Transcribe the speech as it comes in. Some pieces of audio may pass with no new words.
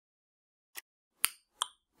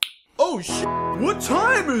Oh shit! What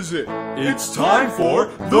time is it? It's time for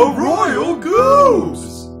the Royal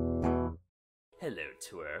Goobs! Hello,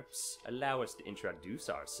 twerps. Allow us to introduce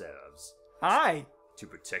ourselves. Hi! To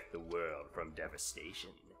protect the world from devastation.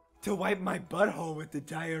 To wipe my butthole with the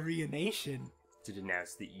Diarrhea Nation. To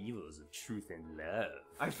denounce the evils of truth and love.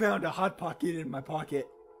 I found a Hot Pocket in my pocket.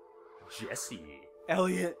 Jesse.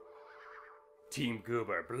 Elliot. Team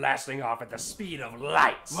Goober blasting off at the speed of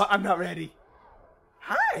light. Well, I'm not ready.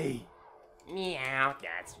 Hi! Meow,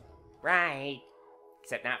 that's right.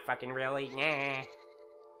 Except not fucking really, nah.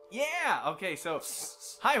 Yeah, okay, so,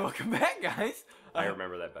 hi, welcome back, guys. I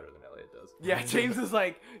remember that better than Elliot does. Yeah, James was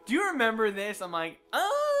like, do you remember this? I'm like,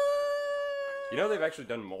 You know they've actually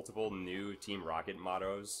done multiple new Team Rocket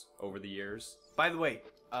mottos over the years? By the way,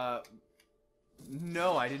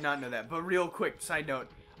 no, I did not know that. But real quick, side note,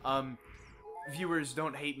 viewers,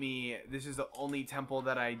 don't hate me. This is the only temple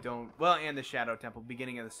that I don't... Well, and the Shadow Temple.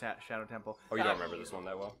 Beginning of the Shadow Temple. Oh, you don't remember this one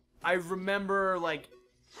that well? I remember, like,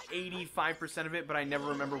 85% of it, but I never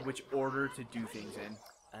remember which order to do things in.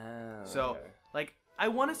 Oh, So, okay. like, I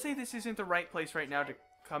want to say this isn't the right place right now to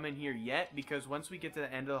come in here yet, because once we get to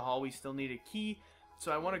the end of the hall, we still need a key.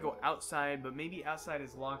 So I want to go outside, but maybe outside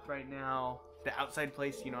is locked right now. The outside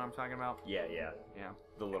place, you know what I'm talking about? Yeah. Yeah.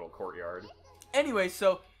 The little courtyard. Anyway,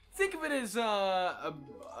 so... Think of it as not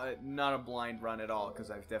a blind run at all,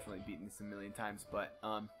 because I've definitely beaten this a million times, but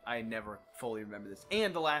I never fully remember this.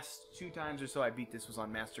 And the last 2 times or so I beat this was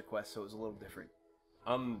on Master Quest, so it was a little different.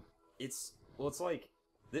 It's like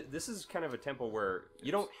this is kind of a temple where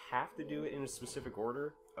you don't have to do it in a specific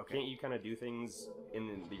order. Okay. Can't you kind of do things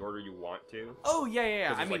in the order you want to? Oh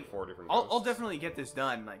yeah. I mean, like 4 different. I'll definitely get this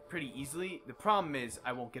done like pretty easily. The problem is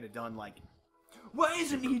I won't get it done like. Why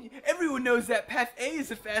isn't he? Everyone knows that path A is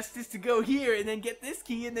the fastest to go here, and then get this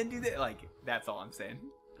key, and then do that. Like, that's all I'm saying.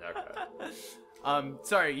 Okay.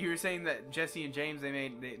 Sorry, you were saying that Jesse and James they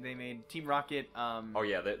made Team Rocket. Oh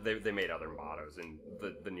yeah, they made other mottos in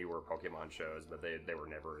the newer Pokemon shows, but they were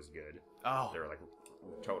never as good. Oh. They were like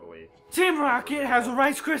totally. Team Rocket has a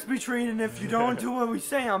Rice Krispie treat, and if you don't do what we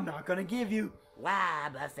say, I'm not gonna give you.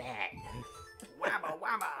 Wabba fat. Wabba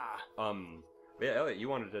wabba. Yeah, Elliot, you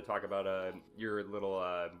wanted to talk about your little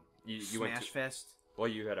you went to, Fest. Well,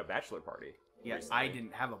 you had a bachelor party. Yeah, recently. I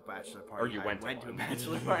didn't have a bachelor party. Or you went to a one.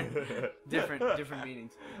 bachelor party. different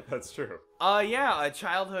meetings. That's true. Yeah, a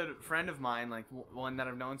childhood friend of mine, like one that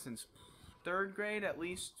I've known since 3rd grade at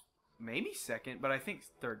least, maybe 2nd, but I think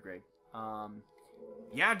 3rd grade.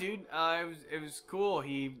 Yeah, dude, it was cool.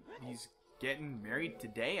 He's getting married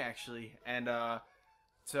today actually, and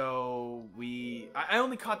so I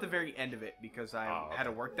only caught the very end of it because I had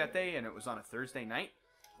to work that day and it was on a Thursday night.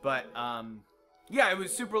 But yeah, it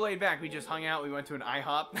was super laid back. We just hung out. We went to an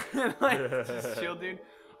IHOP, like just chill, dude.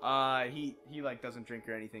 He like doesn't drink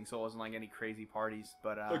or anything, so it wasn't like any crazy parties.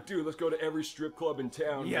 But like, dude, let's go to every strip club in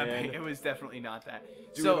town. Yeah, man. it was definitely not that.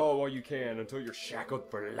 Do it all while you can until you're shackled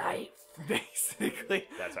for life. Basically,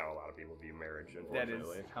 that's how a lot of people view marriage.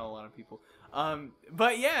 Unfortunately, that is how a lot of people.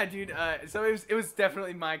 But yeah, dude. So it was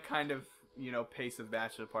definitely my kind of pace of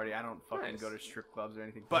bachelor party. I don't fucking go to strip clubs or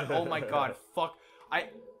anything. But oh my god, fuck.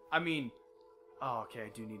 I mean. Oh, okay, I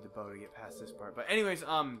do need the bow to get past this part. But anyways,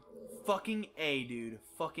 fucking A, dude.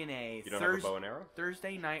 Fucking A. You don't have a bow and arrow?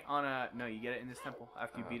 Thursday night on a... No, you get it in this temple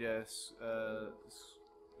after you beat a...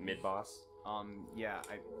 Mid-boss? Yeah,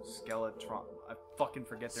 Skeletron... I fucking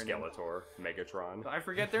forget their name. Skeletor. Megatron. I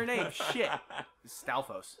forget their name. Shit.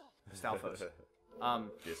 Stalfos.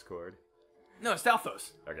 Discord. No,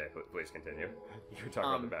 Stalfos. Okay, please continue. You were talking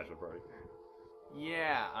about the bachelor party.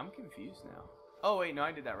 Yeah, I'm confused now. Oh, wait, no,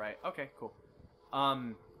 I did that right. Okay, cool.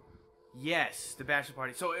 Yes, the bachelor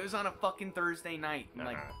party. So it was on a fucking Thursday night. I'm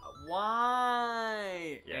like,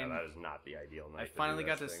 why? Yeah, and that is not the ideal night. I finally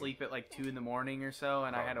got to sleep at like 2 in the morning or so,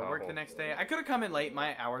 and I had to work the next day. I could have come in late.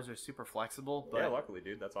 My hours are super flexible. But, yeah, luckily,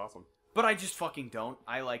 dude. That's awesome. But I just fucking don't.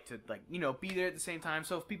 I like to, like, be there at the same time.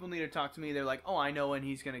 So if people need to talk to me, they're like, oh, I know when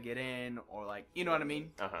he's going to get in. Or like, you know what I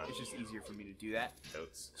mean? It's just easier for me to do that.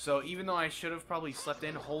 Totes. So even though I should have probably slept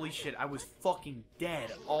in, holy shit, I was fucking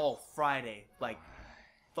dead all Friday. Like,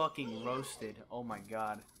 fucking roasted. Oh my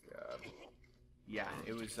god. Yeah,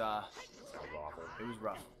 it was sounds awful. it was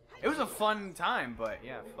rough. It was a fun time, but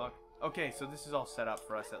yeah, fuck. Okay, so this is all set up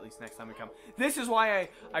for us at least next time we come. This is why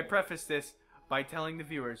I preface this by telling the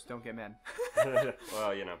viewers, don't get mad.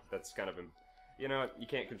 Well, that's kind of you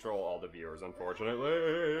can't control all the viewers, unfortunately.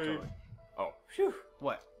 Totally. Oh, Phew.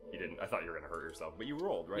 What? You didn't. I thought you were gonna hurt yourself, but you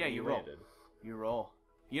rolled, right? Yeah, you rolled. You roll.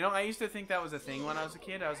 You know, I used to think that was a thing when I was a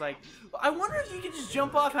kid. I was like, I wonder if you can just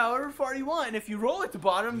jump off however far you want, and if you roll at the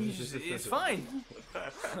bottom, it's fine.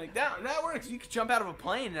 Like, that works. You could jump out of a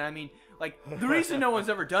plane, and I mean, like, the reason no one's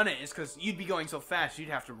ever done it is because you'd be going so fast, you'd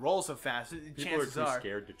have to roll so fast. Chances People are are too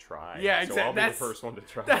scared to try. Yeah, exactly. So I'll be That's the first one to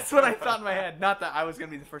try. That's what I thought in my head. Not that I was going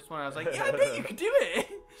to be the first one. I was like, yeah, I bet you could do it.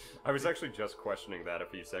 I was actually just questioning that a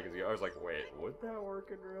few seconds ago. I was like, wait, would that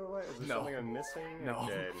work in real life? Is there something I'm missing? No.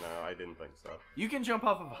 Okay, no, I didn't think so. You can jump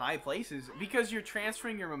off of high places because you're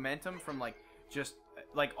transferring your momentum from, like, just,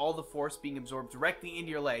 like, all the force being absorbed directly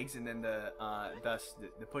into your legs, and then thus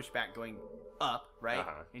the pushback going up, right,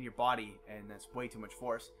 in your body, and that's way too much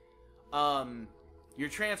force. You're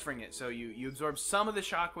transferring it, so you absorb some of the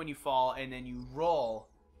shock when you fall, and then you roll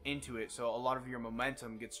into it, so a lot of your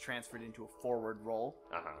momentum gets transferred into a forward roll,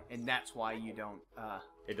 and that's why you don't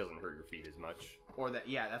it doesn't hurt your feet as much, or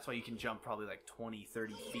that's why you can jump probably like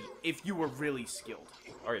 20-30 feet if you were really skilled.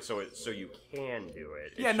 All right, so you can do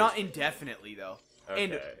it. Yeah, not indefinitely though. Okay,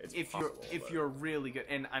 and if you're really good,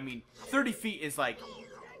 and I mean 30 feet is like,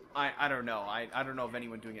 I don't know. I don't know of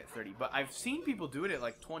anyone doing it at 30, but I've seen people do it at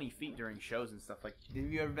like 20 feet during shows and stuff. Like, have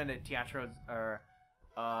you ever been to Teatro or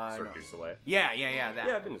Cirque du Soleil? Yeah, that.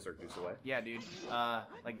 Yeah, I've been to Cirque du Soleil. Yeah, dude.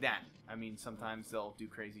 Like that. I mean, sometimes they'll do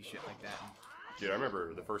crazy shit like that. Dude, I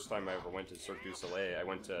remember the first time I ever went to Cirque du Soleil. I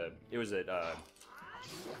went to, it was at I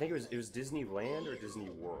think it was Disneyland or Disney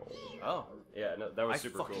World. Oh. Yeah, no, that was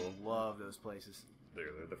super cool. I fucking love those places. Dude,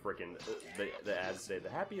 the freaking the ads say the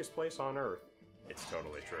happiest place on earth. It's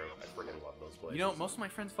totally true. I freaking love those places. You know, most of my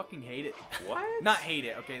friends fucking hate it. What? Not hate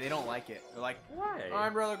it, okay? They don't like it. They're like, why? Oh,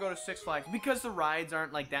 I'd rather go to Six Flags. Because the rides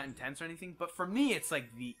aren't like that intense or anything. But for me, it's like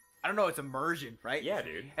I don't know, it's immersion, right? Yeah,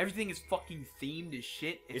 dude. Everything is fucking themed as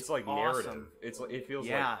shit. It's like awesome. narrative. It feels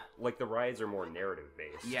like the rides are more narrative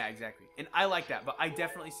based. Yeah, exactly. And I like that, but I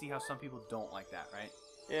definitely see how some people don't like that, right?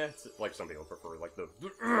 Yeah, it's like some people prefer like the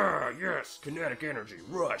yes, kinetic energy,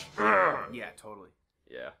 rush. Yeah, totally.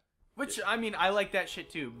 Yeah. Which, I mean, I like that shit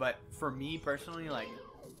too, but for me personally, like,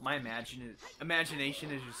 my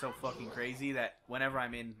imagination is just so fucking crazy that whenever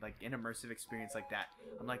I'm in, like, an immersive experience like that,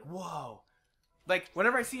 I'm like, whoa. Like,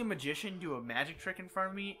 whenever I see a magician do a magic trick in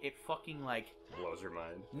front of me, it fucking, like... blows your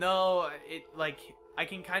mind. No, it, like, I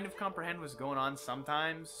can kind of comprehend what's going on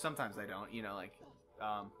sometimes. Sometimes I don't, you know, like,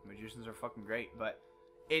 magicians are fucking great, but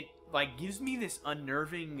it, like, gives me this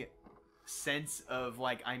unnerving sense of,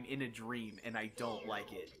 like, I'm in a dream, and I don't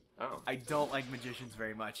like it. Oh. I don't like magicians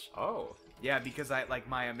very much. Oh. Yeah, because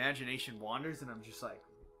my imagination wanders and I'm just like,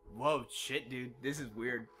 whoa, shit, dude, this is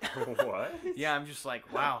weird. What? Yeah, I'm just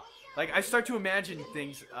like, wow. Like, I start to imagine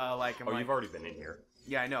things, like... you've already been in here.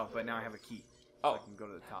 Yeah, I know, but now I have a key. So I can go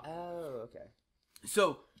to the top. Oh, okay.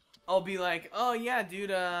 So, I'll be like, oh, yeah,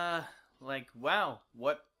 dude, like, wow,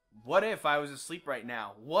 what if I was asleep right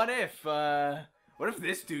now? What if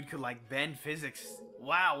this dude could, like, bend physics?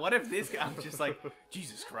 Wow, what if this guy... I'm just like,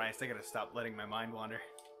 Jesus Christ, I gotta stop letting my mind wander.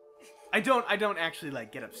 I don't actually,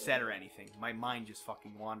 like, get upset or anything. My mind just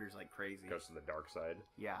fucking wanders like crazy. Goes to the dark side.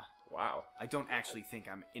 Yeah. Wow. I don't actually think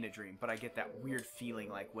I'm in a dream, but I get that weird feeling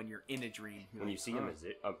like when you're in a dream. When you see a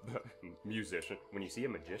musician. When you see a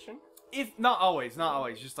magician? If not always,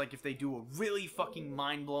 just like if they do a really fucking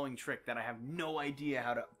mind-blowing trick that I have no idea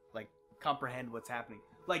how to, like, comprehend what's happening.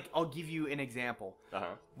 Like, I'll give you an example.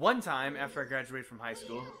 One time, after I graduated from high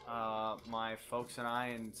school, my folks and I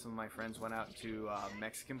and some of my friends went out to a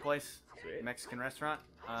Mexican place, Mexican restaurant,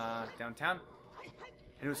 downtown.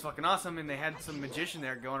 And it was fucking awesome, and they had some magician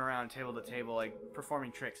there going around table to table, like,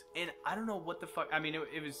 performing tricks. And I don't know what the fuck, I mean,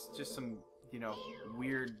 it was just some, you know,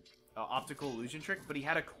 weird optical illusion trick, but he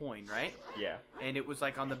had a coin, right? Yeah. And it was,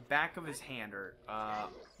 like, on the back of his hand, or,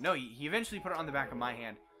 no, he eventually put it on the back of my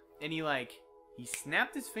hand. And he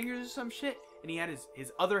snapped his fingers or some shit, and he had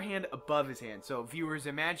his other hand above his hand. So, viewers,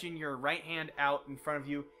 imagine your right hand out in front of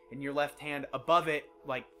you, and your left hand above it,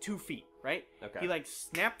 like, 2 feet, right? Okay. He, like,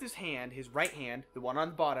 snapped his right hand, the one on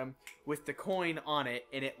the bottom, with the coin on it,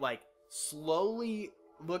 and it, like, slowly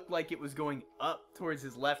looked like it was going up towards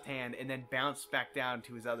his left hand, and then bounced back down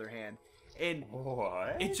to his other hand. And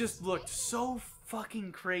what? It just looked so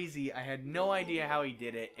fucking crazy. I had no idea how he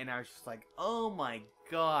did it, and I was just like, oh my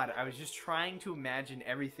god. I was just trying to imagine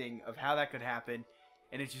everything of how that could happen,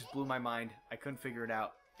 and it just blew my mind. I couldn't figure it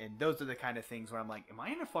out. And those are the kind of things where I'm like, am I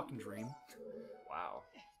in a fucking dream? Wow.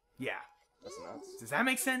 Yeah. That's nuts. Does that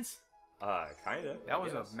make sense? Kinda. That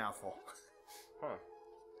was a mouthful. Huh.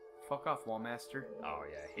 Fuck off, Wallmaster. Oh,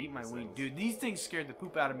 yeah. I hate Eat my these weed. things. Dude, these things scared the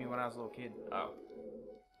poop out of me when I was a little kid. Oh.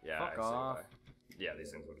 Yeah, Fuck I see off. why. Yeah, these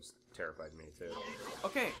things would have terrified me, too.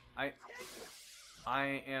 Okay,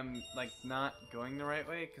 I am, like, not going the right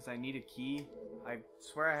way because I need a key. I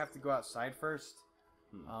swear I have to go outside first.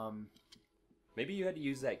 Maybe you had to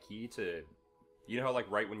use that key to... You know how, like,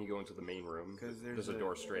 right when you go into the main room, 'Cause there's a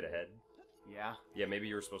door straight ahead? Yeah. Yeah, maybe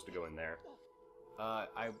you were supposed to go in there.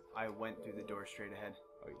 I went through the door straight ahead.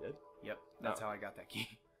 Oh, you did? Yep, that's how I got that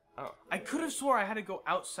key. Oh. I could have swore I had to go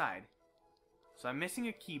outside. So I'm missing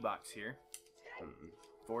a key box here.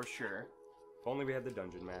 For sure. If only we had the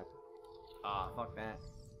dungeon map. Fuck that.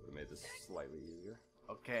 Would have made this slightly easier.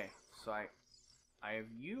 Okay, so I have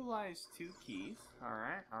utilized 2 keys.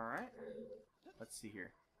 Alright. Let's see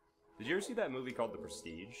here. Did you ever see that movie called The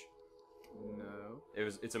Prestige? No.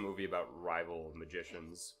 It's a movie about rival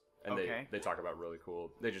magicians. And Okay. they talk about really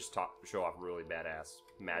cool... They just show off really badass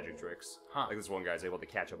magic tricks. Huh. Like this one guy's able to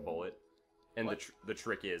catch a bullet. And the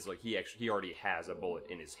trick is, like, he already has a bullet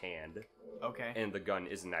in his hand. Okay. And the gun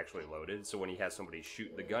isn't actually loaded, so when he has somebody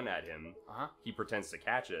shoot the gun at him, he pretends to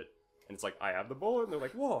catch it. And it's like, I have the bullet. And they're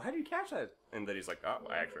like, whoa, how do you catch that? And then he's like, oh,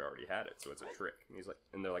 I actually already had it, so it's a trick. And he's like,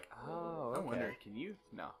 and they're like, oh, okay. I wonder, can you?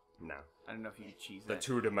 No. No. I don't know if you can cheese The that.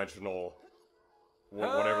 two-dimensional,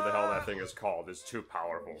 whatever the hell that thing is called, is too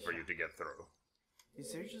powerful for you to get through.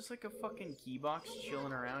 Is there just like a fucking key box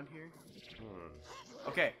chilling around here?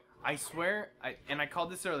 Okay, I swear, I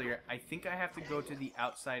called this earlier, I think I have to go to the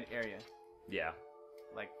outside area. Yeah.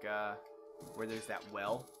 Like, where there's that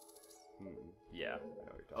well. Yeah. I know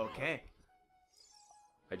what you're talking Okay.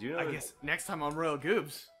 about. I do know. I guess next time on Royal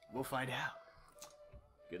Goobs, we'll find out.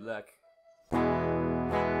 Good luck.